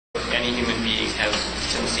any human being has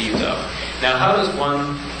conceived of. Now, how does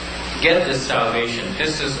one get this salvation?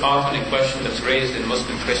 This is often a question that's raised in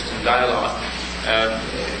Muslim-Christian dialogue,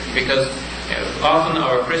 because often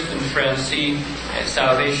our Christian friends see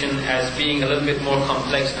salvation as being a little bit more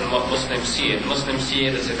complex than what Muslims see it. Muslims see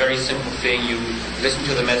it as a very simple thing. You listen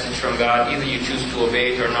to the message from God. Either you choose to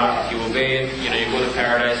obey it or not. If you obey it, you go to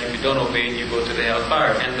paradise. If you don't obey it, you go to the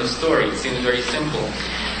hellfire. End of story. It seems very simple.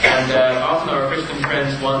 And often our Christian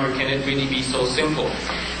friends wonder, can it really be so simple?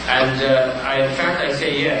 And in fact, I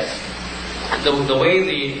say yes. The way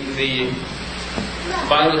the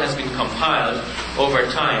Bible has been compiled over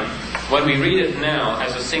time, when we read it now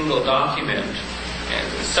as a single document,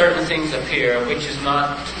 certain things appear which is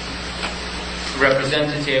not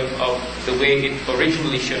representative of the way it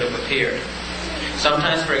originally should have appeared.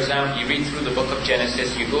 Sometimes, for example, you read through the book of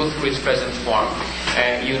Genesis, you go through its present form,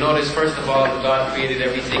 you notice first of all that God created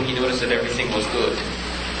everything. He noticed that everything was good,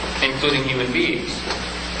 including human beings.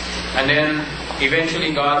 And then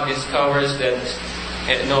eventually God discovers that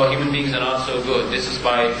no, human beings are not so good. This is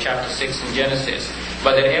by chapter 6 in Genesis.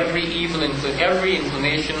 But that every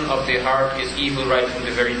inclination of the heart is evil right from the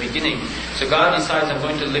very beginning. So God decides, I'm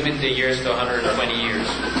going to limit the years to 120 years.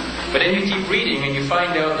 But then you keep reading and you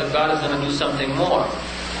find out that God is going to do something more.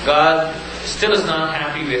 God still is not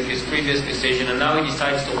happy with his previous decision, and now he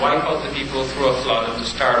decides to wipe out the people through a flood and to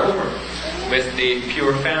start over with the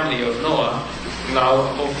pure family of Noah. Now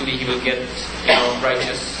hopefully he will get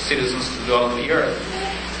righteous citizens to dwell on the earth.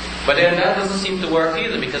 But then that doesn't seem to work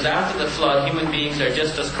either, because after the flood, human beings are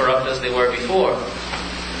just as corrupt as they were before.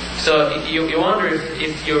 So you wonder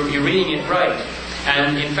if you're reading it right.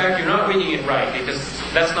 And in fact, you're not reading it right, because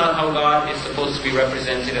that's not how God is supposed to be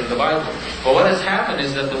represented in the Bible. But what has happened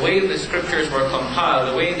is that the way the scriptures were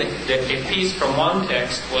compiled, the way that a piece from one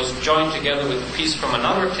text was joined together with a piece from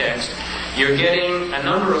another text, you're getting a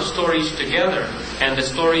number of stories together, and the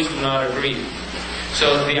stories do not agree.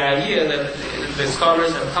 So the idea that the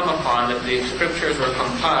scholars have come upon, that the scriptures were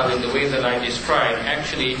compiled in the way that I described,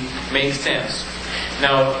 actually makes sense.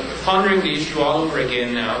 Now, pondering the issue all over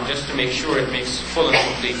again now, just to make sure it makes full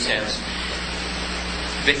and complete sense,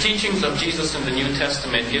 the teachings of Jesus in the New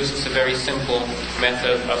Testament gives us a very simple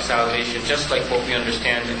method of salvation, just like what we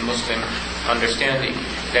understand in Muslim understanding.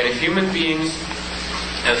 That if human beings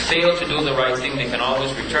have failed to do the right thing, they can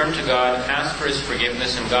always return to God, ask for His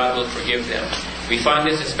forgiveness, and God will forgive them. We find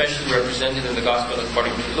this especially represented in the Gospel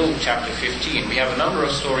according to Luke, chapter 15. We have a number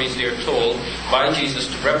of stories there told by Jesus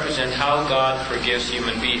to represent how God forgives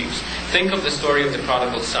human beings. Think of the story of the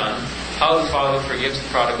prodigal son, how the father forgives the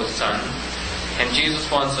prodigal son. And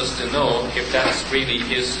Jesus wants us to know, if that's really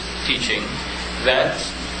His teaching, that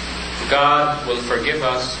God will forgive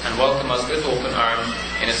us and welcome us with open arms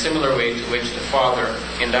in a similar way to which the father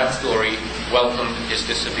in that story welcomed his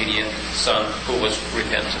disobedient son who was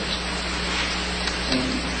repentant.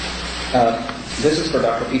 This is for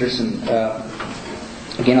Dr. Peterson.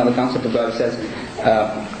 Again, on the concept of God, it says,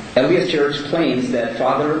 LDS Church claims that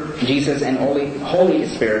Father, Jesus, and Holy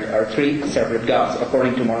Spirit are three separate gods,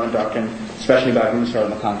 according to Mormon doctrine, especially by Bruce Earl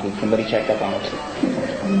McConkie. Somebody checked up on it.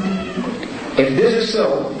 If this is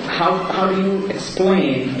so, how do you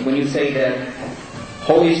explain when you say that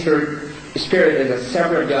Holy Spirit is a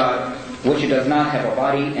separate God which does not have a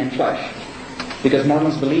body and flesh? Because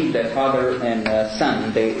Mormons believe that Father and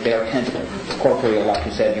Son, they are corporeal, like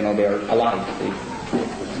you said, they are alive.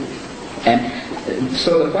 And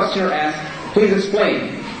so the questioner asks, please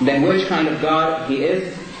explain then which kind of God He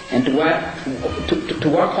is, and to what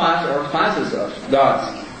class or classes of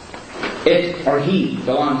gods it or He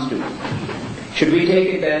belongs to. Should we take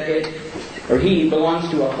it that it or He belongs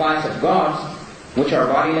to a class of gods which are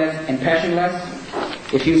bodiless and passionless?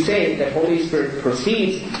 If you say that Holy Spirit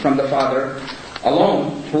proceeds from the Father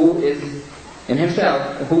alone, who in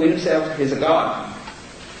himself is a God,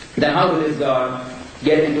 then how did this God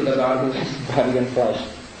get into the God who has body and flesh?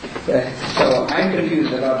 So I'm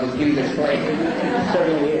confused about this. Please explain. It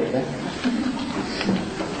certainly is.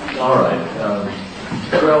 All right.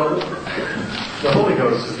 Well, the Holy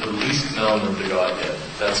Ghost is the least known of the Godhead.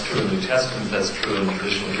 That's true in the New Testament. That's true in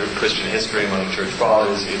traditional Christian history among the Church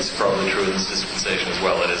Fathers. It's probably true in this dispensation as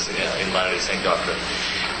well. It is in Latter-day Saint doctrine.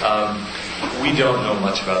 We don't know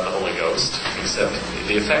much about the Holy Ghost, except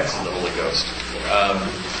the effects of the Holy Ghost.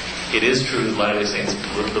 It is true that Latter-day Saints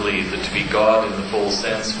believe that to be God in the full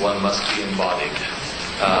sense, one must be embodied,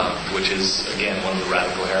 which is, again, one of the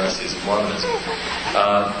radical heresies of Mormonism.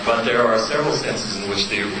 But there are several senses in which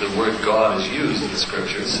the word God is used in the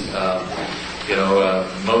Scriptures.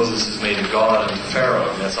 Moses is made a god unto Pharaoh,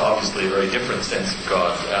 and that's obviously a very different sense of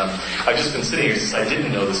God. I've just been sitting here since I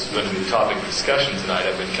didn't know this was going to be the topic of discussion tonight.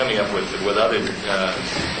 I've been coming up with other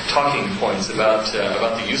talking points about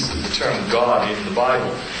the use of the term God in the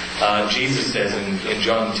Bible. Jesus says in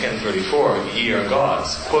John 10:34, "Ye are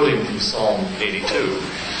gods," quoting from Psalm 82,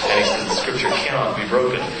 and he says the Scripture cannot be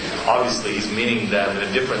broken. Obviously, he's meaning that in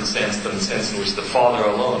a different sense than the sense in which the Father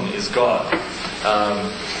alone is God.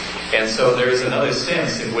 And so there is another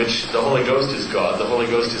sense in which the Holy Ghost is God. The Holy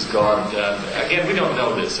Ghost is God. Again, we don't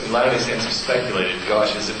know this. Latter-day Saints have speculated.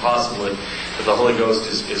 Gosh, is it possible that the Holy Ghost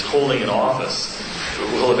is holding an office?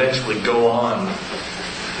 Will eventually go on,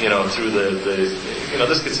 through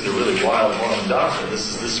this gets into really wild Mormon doctrine.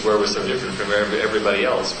 This is where we're so different from everybody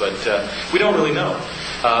else. But we don't really know.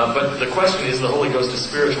 But the question is, the Holy Ghost a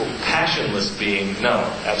spiritual, passionless being? No,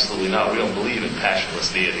 absolutely not. We don't believe in passionless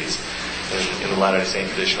deities. In the Latter-day Saint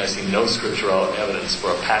tradition, I see no scriptural evidence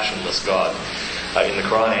for a passionless God. In the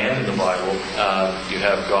Qur'an and in the Bible, you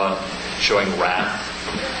have God showing wrath,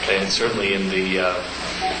 and certainly in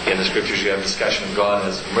the scriptures you have discussion of God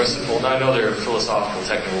as merciful. Now I know there are philosophical,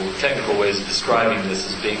 technical ways of describing this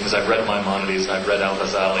as being, because I've read Maimonides and I've read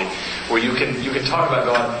Al-Ghazali, where you can talk about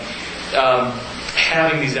God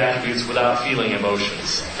having these attributes without feeling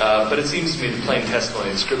emotions. But it seems to me the plain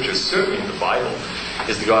testimony in Scripture, certainly in the Bible,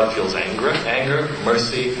 is that God feels anger,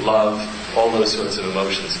 mercy, love, all those sorts of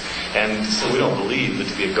emotions. And so we don't believe that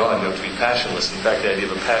to be a God you have to be passionless. In fact, the idea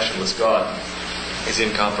of a passionless God is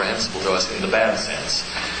incomprehensible to us in the bad sense.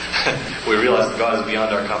 We realize that God is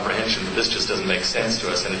beyond our comprehension, but this just doesn't make sense to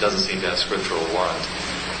us, and it doesn't seem to have scriptural warrant.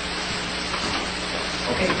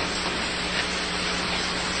 Okay.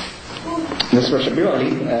 Mr. Shabir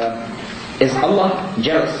Ally, is Allah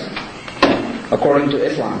jealous according to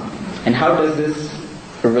Islam? And how does this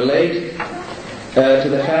relate to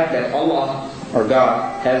the fact that Allah, or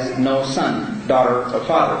God, has no son, daughter, or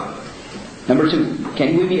father? Number 2,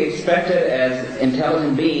 can we be expected as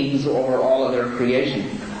intelligent beings over all other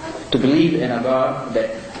creation to believe in a God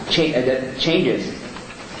that changes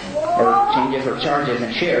or charges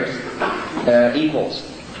and shares equals?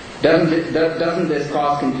 Doesn't this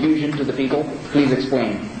cause confusion to the people? Please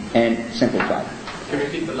explain and simplify. Can you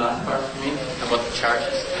repeat the last part for me about the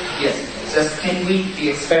charges? Yes. It says, can we be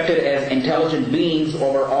expected as intelligent beings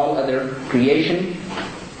over all other creation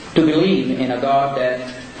to believe in a God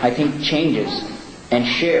that I think changes and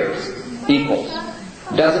shares equals?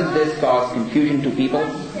 Doesn't this cause confusion to people?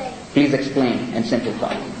 Please explain and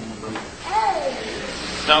simplify.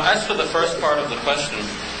 Now, as for the first part of the question,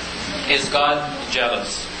 is God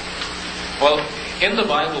jealous? Well, in the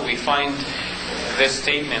Bible we find this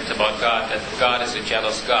statement about God, that God is a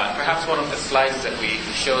jealous God. Perhaps one of the slides that we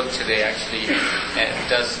showed today actually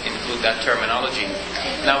does include that terminology.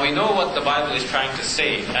 Now, we know what the Bible is trying to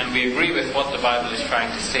say, and we agree with what the Bible is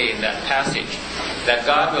trying to say in that passage, that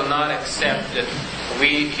God will not accept that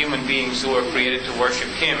we human beings who are created to worship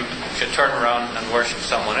Him should turn around and worship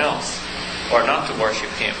someone else, or not to worship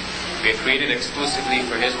Him. We are created exclusively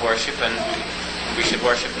for His worship, and we should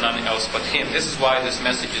worship none else but Him. This is why this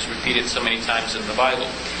message is repeated so many times in the Bible.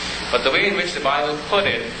 But the way in which the Bible put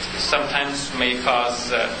it sometimes may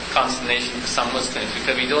cause consternation to some Muslims,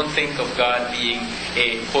 because we don't think of God being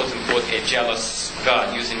a quote-unquote a jealous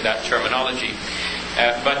God, using that terminology.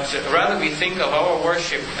 But rather we think of our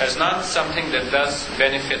worship as not something that does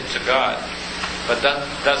benefit to God, but that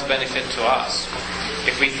does benefit to us.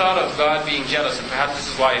 If we thought of God being jealous, and perhaps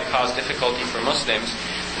this is why it caused difficulty for Muslims,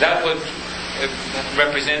 that would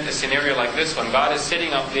represent a scenario like this one. God is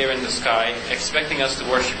sitting up there in the sky expecting us to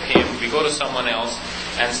worship Him. We go to someone else,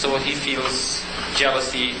 and so He feels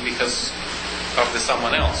jealousy because of the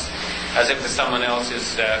someone else, as if the someone else is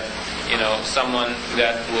someone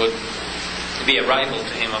that would be a rival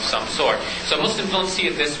to Him of some sort. So Muslims don't see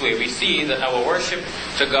it this way. We see that our worship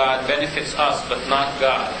to God benefits us, but not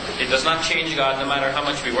God. It does not change God no matter how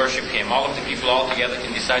much we worship Him. All of the people all together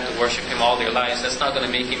can decide to worship Him all their lives. That's not going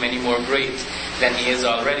to make Him any more great than He is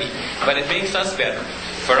already. But it makes us better.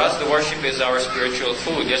 For us, the worship is our spiritual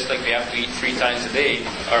food. Just like we have to eat 3 times a day,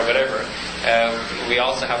 or whatever, we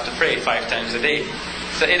also have to pray 5 times a day.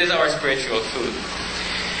 So it is our spiritual food.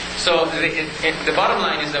 So the bottom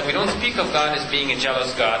line is that we don't speak of God as being a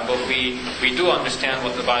jealous God, but we do understand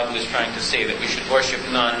what the Bible is trying to say, that we should worship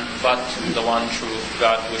none but the one true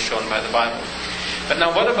God who is shown by the Bible. But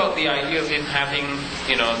now what about the idea of Him having,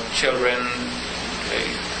 children,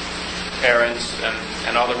 parents,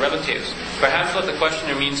 and other relatives? Perhaps what the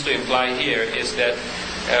questioner means to imply here is that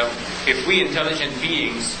if we intelligent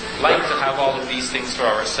beings like to have all of these things for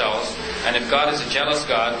ourselves, and if God is a jealous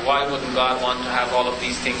God, why wouldn't God want to have all of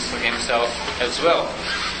these things for himself as well?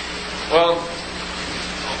 Well,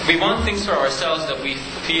 we want things for ourselves that we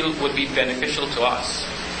feel would be beneficial to us.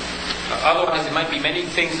 Otherwise, there might be many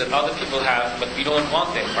things that other people have, but we don't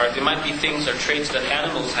want them. Or there might be things or traits that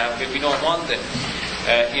animals have, but we don't want them.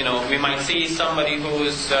 We might see somebody who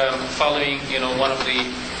is following, one of the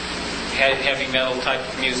heavy metal type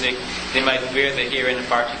of music. They might wear the hair in a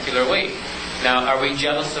particular way. Now, are we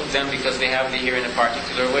jealous of them because they have the hair in a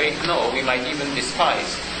particular way? No, we might even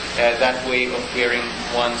despise that way of wearing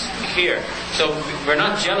one's hair. So we're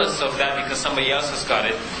not jealous of that because somebody else has got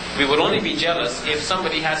it. We would only be jealous if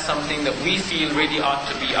somebody has something that we feel really ought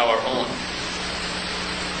to be our own.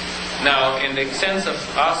 Now, in the sense of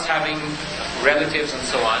us having relatives and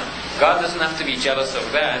so on, God doesn't have to be jealous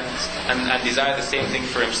of that and desire the same thing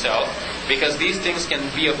for himself, because these things can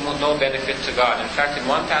be of no benefit to God. In fact, in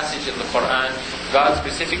one passage in the Qur'an, God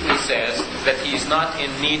specifically says that he is not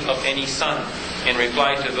in need of any son, in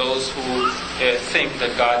reply to those who think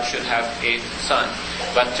that God should have a son.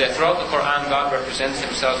 But throughout the Qur'an, God represents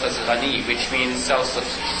himself as Ghani, which means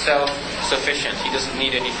self-sufficient. He doesn't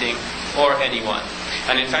need anything or anyone.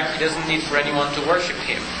 And in fact, he doesn't need for anyone to worship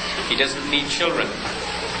him. He doesn't need children,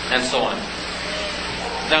 and so on.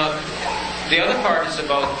 Now, the other part is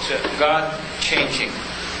about God changing.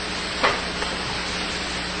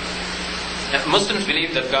 Muslims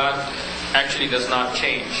believe that God actually does not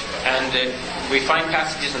change. And we find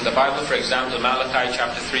passages in the Bible, for example, Malachi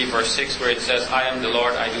chapter 3 verse 6, where it says, I am the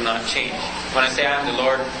Lord, I do not change. When I say I am the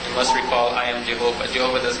Lord, you must recall I am Jehovah.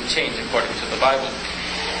 Jehovah doesn't change according to the Bible.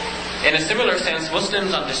 In a similar sense,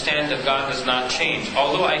 Muslims understand that God does not change,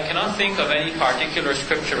 although I cannot think of any particular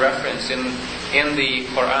scripture reference in the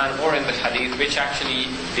Qur'an or in the Hadith which actually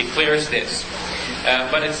declares this.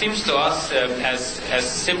 But it seems to us as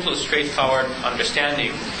simple, straightforward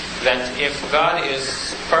understanding that if God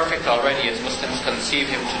is perfect already, as Muslims conceive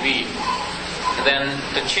him to be, then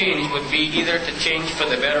the change would be either to change for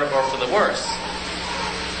the better or for the worse.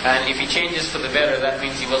 And if he changes for the better, that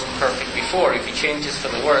means he wasn't perfect before. If he changes for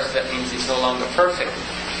the worse, that means he's no longer perfect.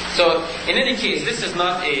 So, in any case, this is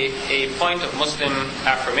not a point of Muslim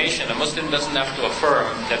affirmation. A Muslim doesn't have to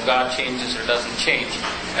affirm that God changes or doesn't change.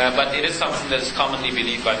 But it is something that is commonly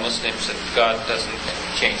believed by Muslims, that God doesn't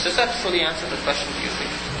change. Does that fully answer the question, do you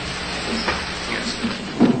think? Yes.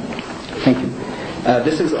 Thank you.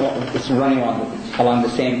 This is running along the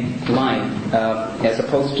same line. As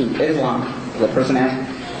opposed to Islam, the person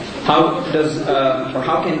asked, how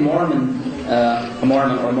can a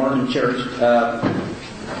Mormon or Mormon church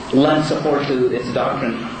lend support to its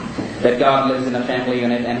doctrine that God lives in a family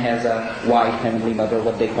unit and has a wife, heavenly mother,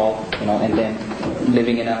 what they call, and then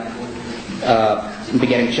living in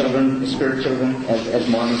begetting children, spirit children, as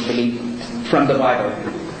Mormons believe, from the Bible,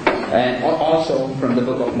 and also from the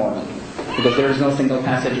Book of Mormon, because there is no single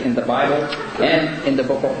passage in the Bible and in the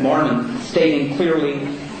Book of Mormon stating clearly,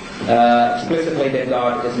 explicitly, that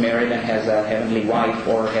God is married and has a heavenly wife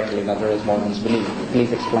or heavenly mother, as Mormons believe.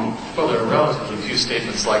 Please explain. Well, there are relatively few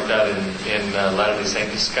statements like that in Latter-day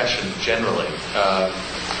Saint discussion generally.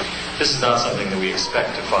 This is not something that we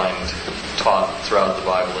expect to find taught throughout the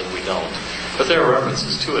Bible, and we don't. But there are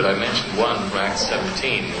references to it. I mentioned one from Acts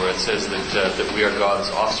 17, where it says that we are God's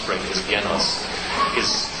offspring, his genos,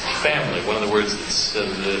 his family. One of the words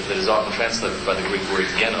that is often translated by the Greek word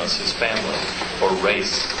genos is family or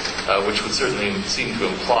race, which would certainly seem to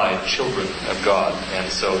imply children of God,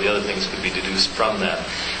 and so the other things could be deduced from that.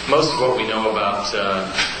 Most of what we know about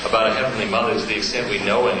a heavenly mother, to the extent we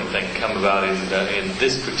know anything, come about in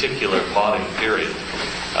this particular modern period,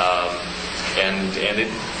 and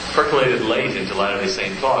it percolated late into Latter-day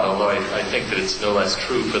Saint thought, although I think that it's no less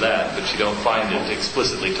true for that, but you don't find it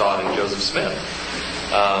explicitly taught in Joseph Smith.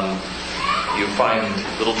 You find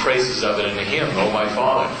little traces of it in a hymn, "Oh My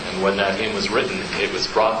Father," and when that hymn was written, it was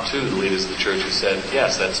brought to the leaders of the church who said,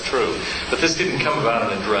 yes, that's true. But this didn't come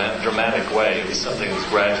about in a dramatic way. It was something that was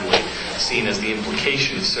gradually seen as the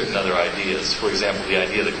implication of certain other ideas. For example, the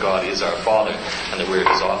idea that God is our Father and that we're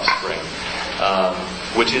his offspring,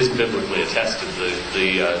 which is biblically attested.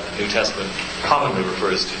 The New Testament commonly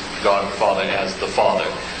refers to God the Father as the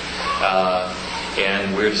Father,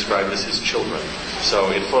 and we're described as his children.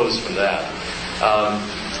 So it flows from that.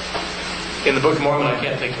 In the Book of Mormon, I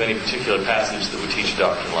can't think of any particular passage that would teach a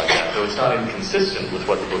doctrine like that, though it's not inconsistent with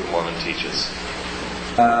what the Book of Mormon teaches.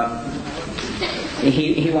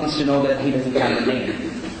 He wants to know that he doesn't have a name,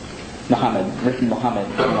 Muhammad, written Muhammad,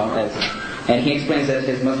 and he explains that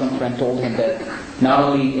his Muslim friend told him that not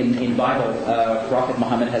only in Bible, Prophet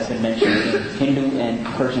Muhammad has been mentioned in Hindu and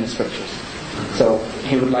Persian scriptures. So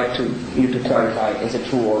he would like you to clarify, is it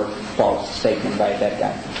true or false statement by that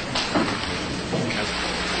guy?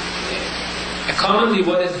 Commonly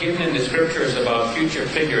what is given in the scriptures about future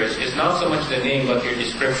figures is not so much the name but their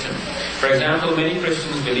description. For example, many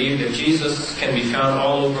Christians believe that Jesus can be found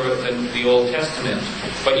all over the Old Testament,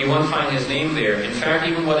 but you won't find his name there. In fact,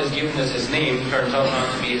 even what is given as his name turns out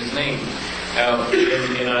not to be his name.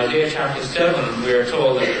 In Isaiah chapter 7, we are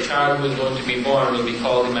told that the child who is going to be born will be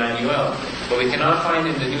called Emmanuel. But we cannot find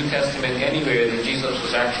in the New Testament anywhere that Jesus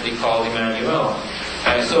was actually called Emmanuel.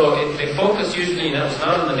 So the focus usually is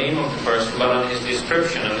not on the name of the person, but on his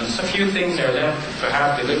description. And there's a few things that are left,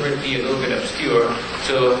 perhaps deliberately a little bit obscure,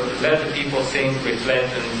 to let the people think,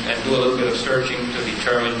 reflect, and do a little bit of searching to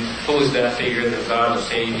determine who is that figure that God is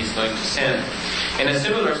saying he's going to send. In a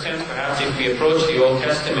similar sense, perhaps, if we approach the Old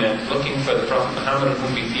Testament looking for the Prophet Muhammad,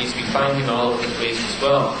 whom be peace, we find him all over the place as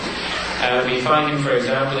well. We find him, for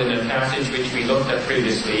example, in a passage which we looked at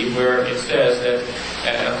previously, where it says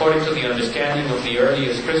that according to the understanding of the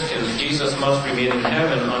earliest Christians, Jesus must remain in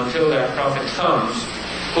heaven until that prophet comes,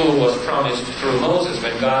 who was promised through Moses,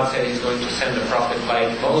 when God said he's going to send a prophet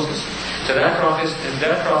like Moses. So that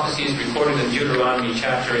prophecy is recorded in Deuteronomy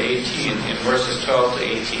chapter 18, in verses 12 to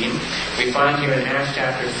 18. We find here in Acts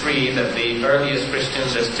chapter 3 that the earliest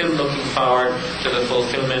Christians are still looking forward to the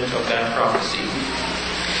fulfillment of that prophecy.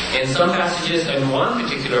 In some passages, in one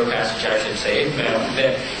particular passage I should say,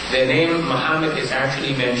 the name Muhammad is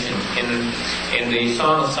actually mentioned in the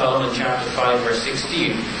Song of Solomon chapter 5 verse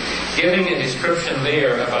 16, giving a description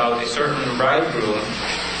there about a certain bridegroom.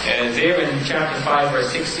 And there in chapter 5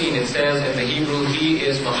 verse 16 it says in the Hebrew, he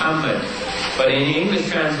is Muhammad. But in English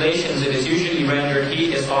translations it is usually rendered,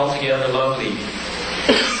 he is altogether lovely.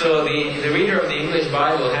 So the reader of the English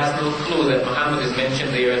Bible has no clue that Muhammad is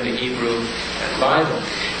mentioned there in the Hebrew Bible.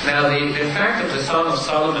 Now the fact of the Song of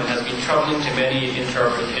Solomon has been troubling to many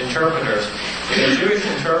interpreters. The Jewish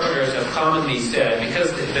interpreters have commonly said,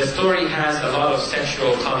 because the story has a lot of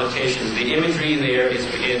sexual connotations, the imagery there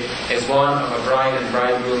is one of a bride and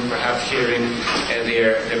bridegroom perhaps sharing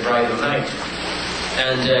their bridal night.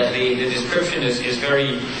 And the description is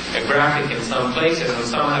very graphic in some places, and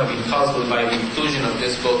some have been puzzled by the inclusion of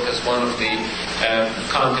this book as one of the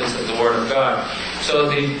contents of the Word of God. So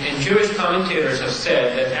the Jewish commentators have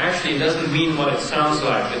said that actually it doesn't mean what it sounds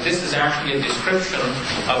like, that this is actually a description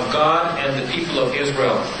of God and the people of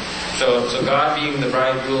Israel. So God being the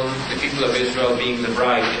bridegroom, the people of Israel being the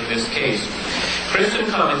bride in this case. Christian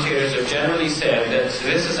commentators have generally said that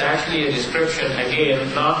this is actually a description,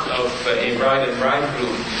 again, not of a bride and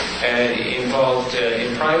bridegroom involved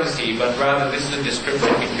in privacy, but rather this is a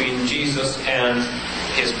description between Jesus and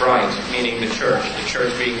his bride, meaning the church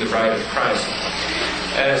being the bride of Christ.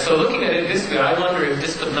 So looking at it this way, I wonder if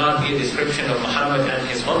this could not be a description of Muhammad and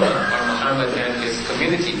his ummah, or Muhammad and his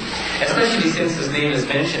community, especially since his name is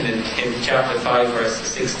mentioned in chapter 5, verse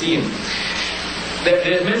 16.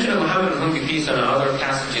 There's mention of Muhammad and whom be peace on other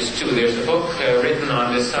passages too. There's a book written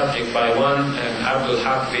on this subject by one Abdul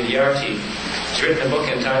Haq Vidyarthi. He's written a book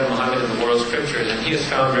entitled Muhammad and the World Scriptures, and he has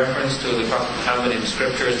found reference to the Prophet Muhammad in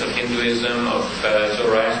scriptures of Hinduism, of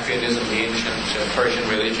Zoroastrianism, the ancient Persian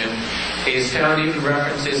religion. He's found even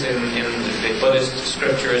references in the Buddhist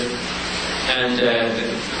scriptures, and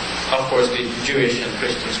of course the Jewish and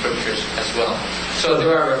Christian scriptures as well. So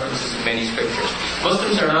there are references in many scriptures.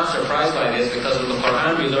 Muslims are not surprised by this, because in the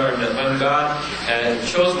Qur'an we learn that when God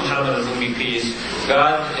chose Muhammad and whom be peace,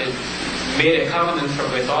 God made a covenant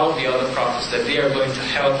with all of the other prophets that they are going to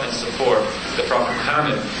help and support the Prophet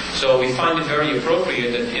Muhammad. So we find it very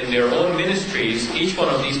appropriate that in their own ministries, each one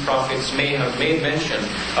of these prophets may have made mention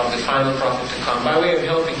of the final prophet to come by way of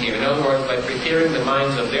helping him. In other words, by preparing the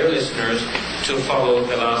minds of their listeners to follow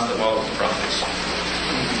the last of all of the prophets.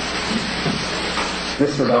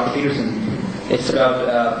 This is for Dr. Peterson. It's about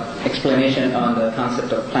explanation on the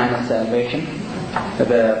concept of plan of salvation.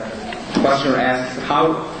 The questioner asks,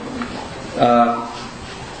 how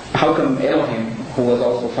come Elohim, who was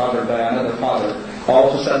also fathered by another father, all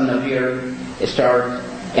of a sudden appeared, start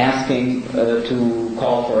asking to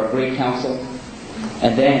call for a great council,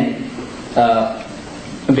 and then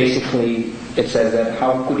basically it says that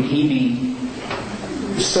how could he be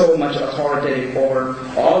so much authoritative over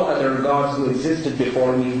all other gods who existed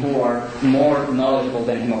before me, who are more knowledgeable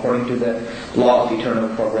than him according to the law of eternal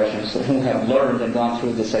progression, so who have learned and gone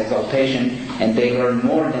through this exaltation, and they learn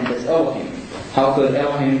more than this Elohim. How could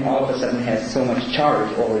Elohim all of a sudden have so much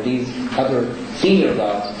charge over these other senior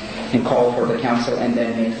gods and call for the council and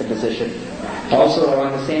then make the decision? Also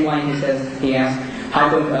along the same line he asks,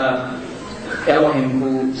 Elohim,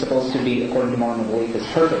 who's supposed to be, according to Mormon belief, is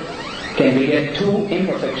perfect, can beget two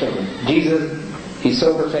imperfect children? Jesus, he's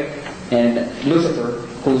so perfect, and Lucifer,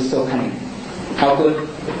 who's so cunning. How could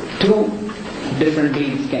two different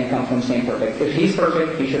beings can come from the same perfect? If he's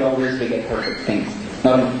perfect, he should always beget perfect things,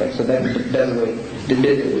 not imperfect. So that does away,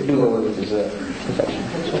 do away with his perfection.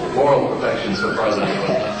 Moral perfection, so far as I know, is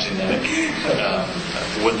not genetic.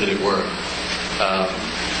 Would that it were.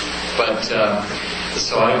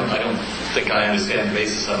 So I don't think I understand the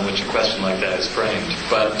basis on which a question like that is framed.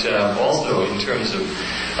 But also in terms of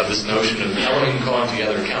this notion of Elohim calling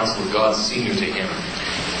together a council of gods senior to him,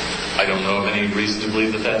 I don't know of any reason to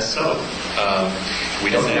believe that that's so. We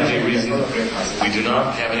don't have any reason. We do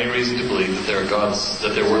not have any reason to believe that there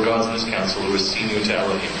were gods in this council who were senior to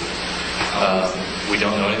Elohim. We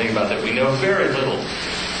don't know anything about that. We know very little.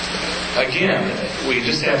 Again, we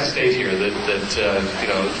just have to state here that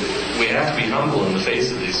we have to be humble in the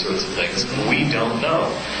face of these sorts of things. We don't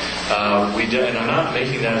know. And I'm not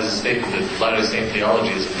making that as a statement that Latter-day Saint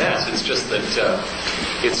theology is a mess. It's just that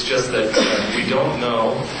we don't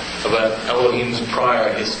know about Elohim's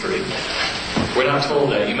prior history. We're not told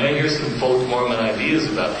that. You may hear some folk Mormon ideas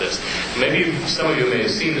about this. Maybe some of you may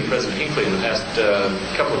have seen that President Hinckley in the past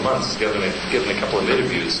couple of months given a couple of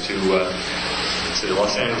interviews to the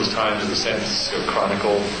Los Angeles Times and the San Francisco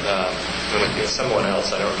Chronicle, someone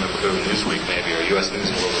else, I don't remember who, Newsweek maybe, or U.S. News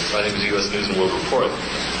and World Report, I think it was U.S. News and World Report,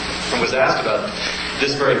 and was asked about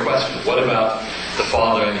this very question, what about the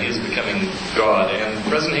Father and his becoming God? And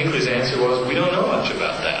President Hinckley's answer was, we don't know much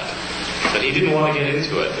about that. But he didn't want to get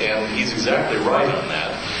into it, and he's exactly right on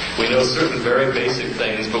that. We know certain very basic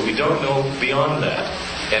things, but we don't know beyond that.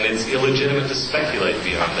 And it's illegitimate to speculate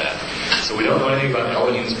beyond that. So we don't know anything about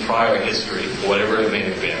Elohim's prior history, whatever it may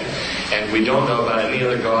have been. And we don't know about any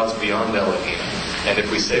other gods beyond Elohim. And if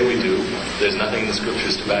we say we do, there's nothing in the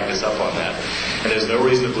scriptures to back us up on that. And there's no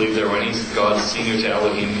reason to believe there were any gods senior to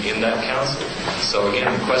Elohim in that council. So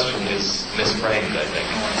again, the question is misframed, I think.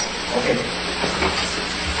 Okay.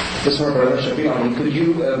 This one, Brother Shabir Ally, could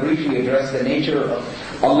you briefly address the nature of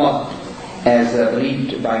Allah as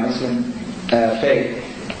believed by Muslim faith?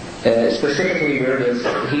 Specifically, where does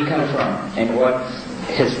he come from and what's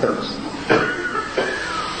his purpose?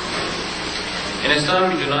 In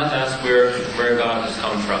Islam, we do not ask where God has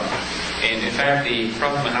come from. And in fact, the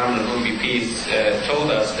Prophet Muhammad, whom be peace,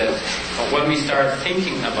 told us that when we start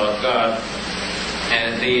thinking about God,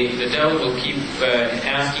 the devil will keep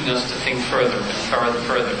asking us to think further and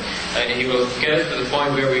further. He will get us to the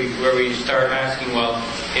point where we start asking, well,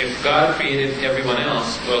 if God created everyone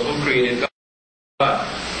else, well, who created God?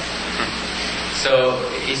 So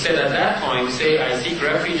he said at that point, say, I seek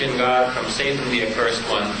refuge in God from Satan, the accursed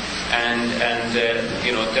one, and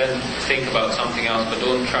then think about something else, but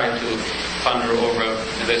don't try to ponder over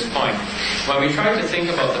this point. When we try to think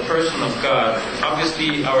about the person of God,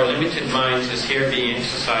 obviously our limited minds is here being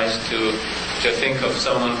exercised to think of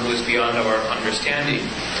someone who is beyond our understanding.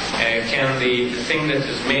 Can the thing that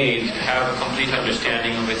is made have a complete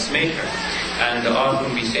understanding of its maker? And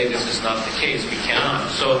often we say this is not the case. We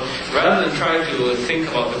cannot. So rather than try to think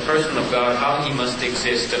about the person of God, how he must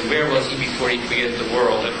exist, and where was he before he created the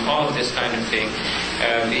world, and all of this kind of thing,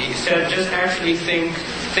 he said just actually think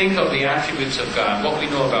of the attributes of God, what we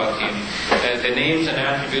know about him, the names and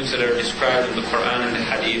attributes that are described in the Qur'an and the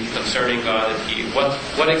Hadith concerning God,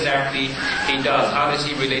 what exactly he does, how does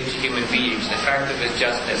he relate to human beings, the fact of his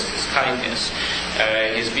justice, his kindness,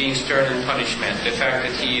 his being stern in punishment, the fact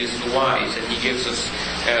that he is wise and he gives us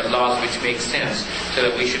laws which make sense, so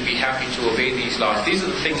that we should be happy to obey these laws. These are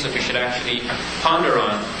the things that we should actually ponder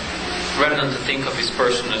on, rather than to think of his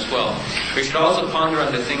person as well. We should also ponder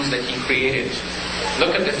on the things that he created.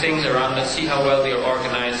 Look at the things around us, see how well they are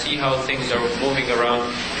organized, see how things are moving around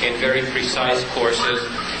in very precise courses,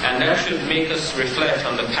 and that should make us reflect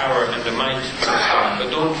on the power and the might of God. But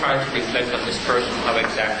don't try to reflect on this person, how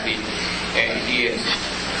exactly he is.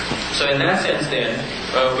 So in that sense then,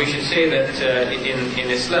 we should say that in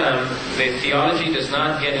Islam, the theology does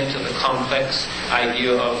not get into the complex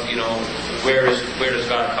idea of, where does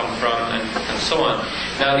God come from and so on.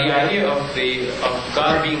 Now the idea of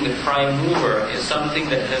God being the prime mover is something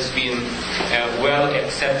that has been well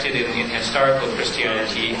accepted in historical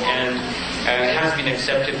Christianity and has been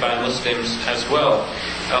accepted by Muslims as well.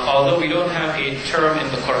 Although we don't have a term in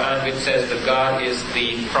the Qur'an which says that God is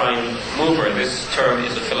the prime mover. This term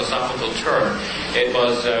is a philosophical term. It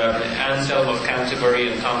was Anselm of Canterbury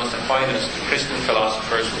and Thomas Aquinas, the Christian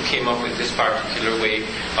philosophers, who came up with this particular way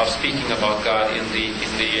of speaking about God in the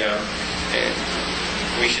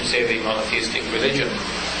we should say the monotheistic religion.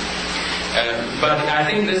 But I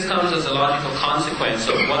think this comes as a logical consequence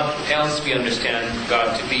of what else we understand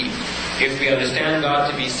God to be. If we understand God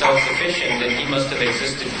to be self-sufficient, then He must have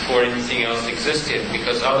existed before anything else existed,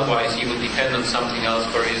 because otherwise He will depend on something else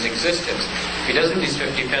for His existence. If He doesn't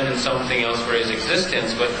depend on something else for His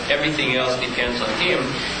existence, but everything else depends on Him,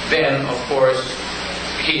 then, of course,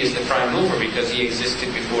 He is the prime mover because He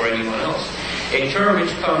existed before anyone else. A term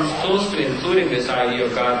which comes close to including this idea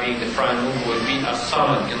of God being the prime mover would be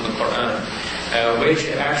as-samad in the Qur'an, which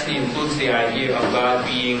actually includes the idea of God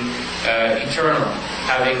being eternal,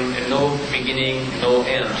 having no beginning, no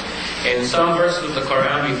end. In some verses of the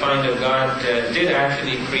Qur'an we find that God did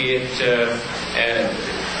actually create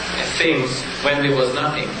things when there was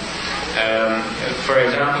nothing. For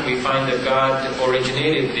example, we find that God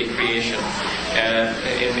originated the creation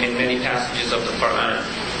in many passages of the Qur'an.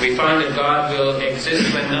 We find that God will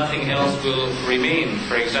exist when nothing else will remain.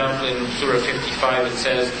 For example, in Surah 55 it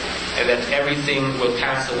says that everything will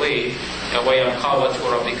pass away, but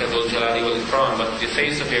the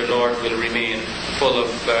face of your Lord will remain full of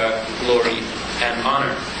glory and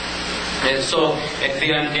honor. And so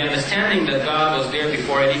the understanding that God was there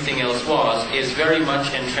before anything else was is very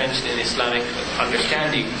much entrenched in Islamic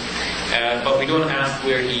understanding, but we don't ask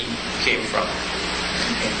where He came from.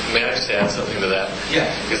 May I just add something to that?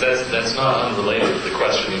 Yeah. Because that's not unrelated to the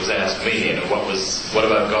question that was asked me, what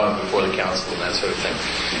about God before the council and that sort of thing.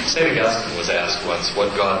 St. Augustine was asked once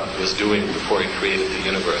what God was doing before He created the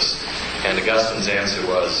universe. And Augustine's answer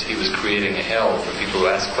was, He was creating a hell for people who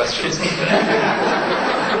ask questions like that.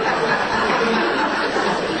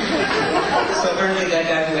 So apparently that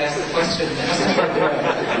guy who asked the question.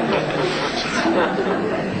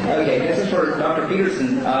 Okay, this is for Dr.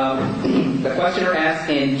 Peterson. The questioner asked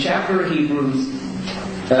in chapter Hebrews,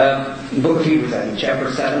 Book of Hebrews,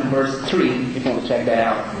 chapter 7, verse 3, if you want to check that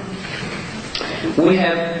out. We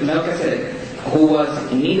have Melchizedek, who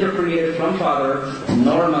was neither created from father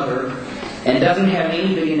nor mother, and doesn't have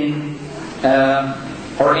any beginning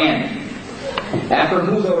or end. After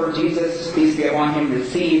whose order Jesus, peace be upon Him,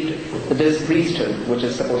 received this priesthood, which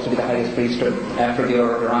is supposed to be the highest priesthood after the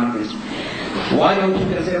order of Quranic priesthood. Why don't you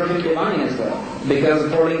consider Him divine as well? Because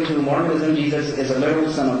according to Mormonism, Jesus is a literal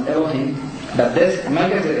son of Elohim, but this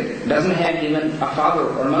Melchizedek doesn't have even a father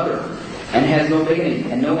or mother, and has no beginning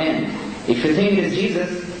and no end. If you think it is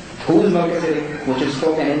Jesus, who is Melchizedek, which is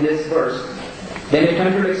spoken in this verse, then it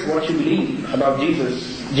contradicts what you believe about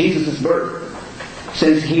Jesus' birth,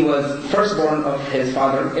 since He was firstborn of His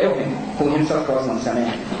father Elohim, who Himself was once a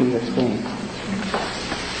man. Please explain.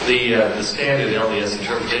 The standard LDS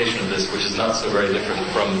interpretation of this, which is not so very different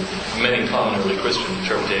from many common early Christian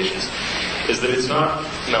interpretations, is that it's not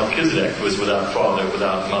Melchizedek who is without father,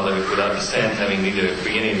 without mother, without descent, having neither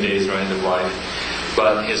beginning of days nor end of life,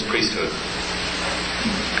 but his priesthood.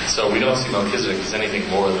 So we don't see Melchizedek as anything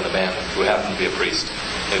more than a man who happened to be a priest,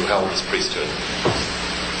 and who held his priesthood.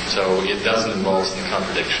 So it doesn't involve some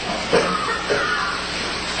contradiction.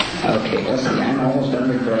 Okay, let's see, I'm almost done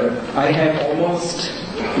with brother. I have almost,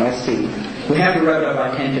 let's see, we have to wrap it up by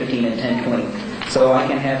 10:15 and 10:20. So I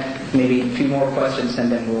can have maybe a few more questions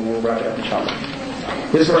and then we'll wrap it up inshallah.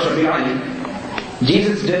 This verse of Shabir Ally.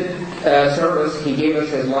 Jesus did serve us, He gave us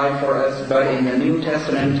His life for us, but in the New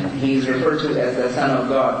Testament He is referred to as the Son of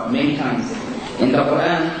God many times. In the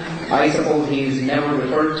Qur'an, I suppose He is never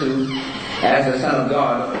referred to as the Son of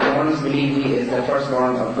God. Mormons believe He is the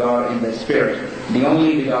firstborn of God in the Spirit, the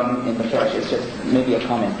only begotten in the flesh. It's just maybe a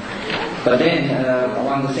comment. But then,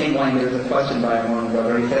 along the same line, there is a question by a Mormon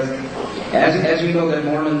brother. He says, as we know that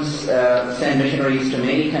Mormons send missionaries to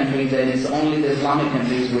many countries, and it's only the Islamic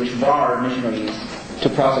countries which bar missionaries to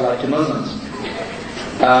proselyte to Muslims.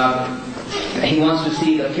 He wants to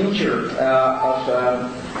see the future of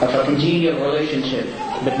a congenial relationship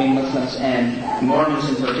between Muslims and Mormons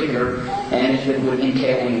in particular, and if it would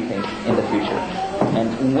entail anything in the future.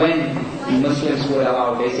 And when Muslims would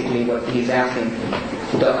allow basically what he's asking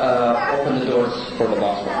to open the doors for the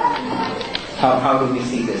gospel. How do we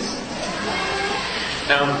see this?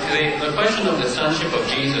 Now, the question of the sonship of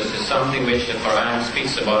Jesus is something which the Qur'an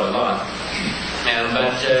speaks about a lot.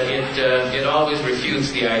 But it always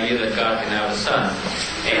refutes the idea that God can have a son.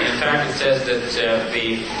 And in fact, it says that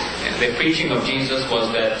the preaching of Jesus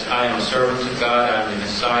was that I am a servant of God, I am the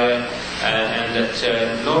Messiah, and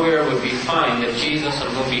that nowhere would we find that Jesus,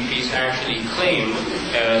 on whom be peace, actually claimed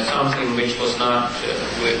something which was not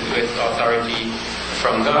with authority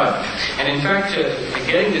from God. And in fact,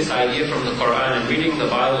 getting this idea from the Qur'an and reading the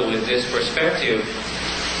Bible with this perspective,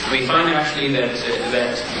 we find actually that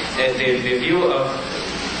the view of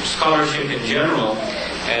scholarship in general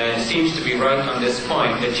seems to be right on this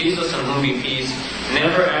point, that Jesus, on whom be peace,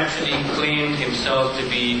 never actually claimed himself to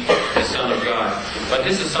be the Son of God. But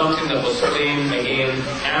this is something that was claimed again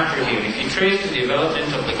after him. If you trace the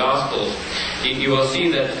development of the Gospels, you will see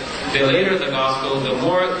that the later the Gospel, the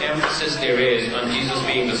more emphasis there is on Jesus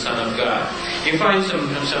being the Son of God. You find some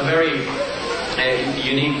very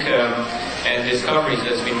unique discoveries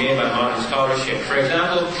that's been made by modern scholarship. For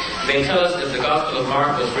example, they tell us that the Gospel of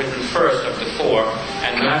Mark was written first of the four,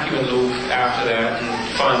 and Matthew and Luke after that,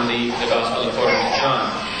 and finally the Gospel according to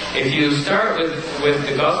John. If you start with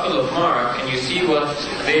the Gospel of Mark and you see what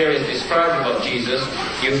there is described about Jesus,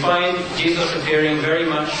 you find Jesus appearing very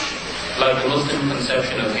much like the Muslim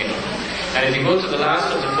conception of him. And if you go to the last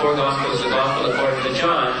of the four Gospels, the Gospel according to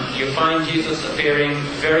John, you find Jesus appearing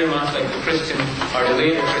very much like the Christian, or the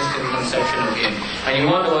later Christian conception of him. And you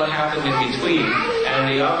wonder what happened in between.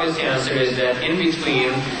 And the obvious answer is that in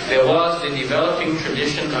between, there was the developing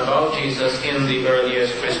tradition about Jesus in the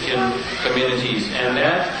earliest Christian communities. And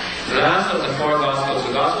that last of the four Gospels,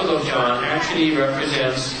 the Gospel of John, actually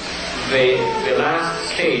represents the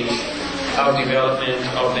last stage of development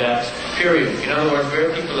of that period. In other words,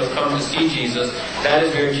 where people have come to see Jesus, that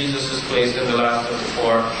is where Jesus is placed in the last of the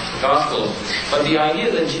four Gospels. But the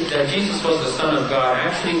idea that Jesus was the Son of God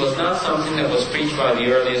actually was not something that was preached by the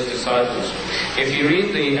earliest disciples. If you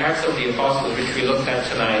read the Acts of the Apostles, which we looked at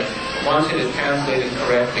tonight, once it is translated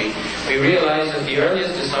correctly, we realize that the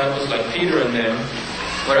earliest disciples, like Peter and them,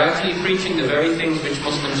 were actually preaching the very things which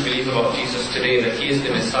Muslims believe about Jesus today, that he is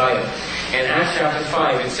the Messiah. In Acts chapter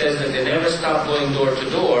 5, it says that they never stopped going door to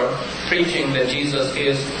door preaching that Jesus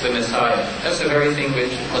is the Messiah. That's the very thing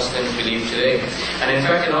which Muslims believe today. And in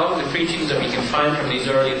fact, in all of the preachings that we can find from these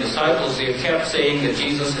early disciples, they have kept saying that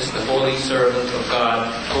Jesus is the holy servant of God,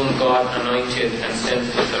 whom God anointed and sent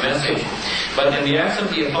with the message. But in the Acts of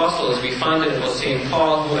the Apostles, we find that it was St.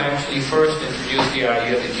 Paul who actually first introduced the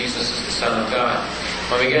idea that Jesus is the Son of God.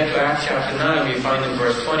 When we get to Acts chapter 9, we find in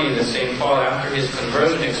verse 20 that St. Paul, after his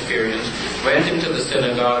conversion experience, went into the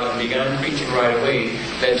synagogue and began preaching right away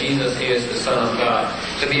that Jesus is the Son of God.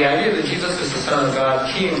 So the idea that Jesus is the Son of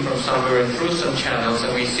God came from somewhere and through some channels,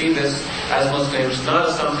 and we see this as Muslims not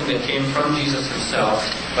as something that came from Jesus himself,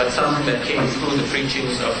 but something that came through the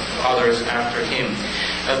preachings of others after him.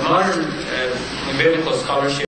 As modern biblical scholarship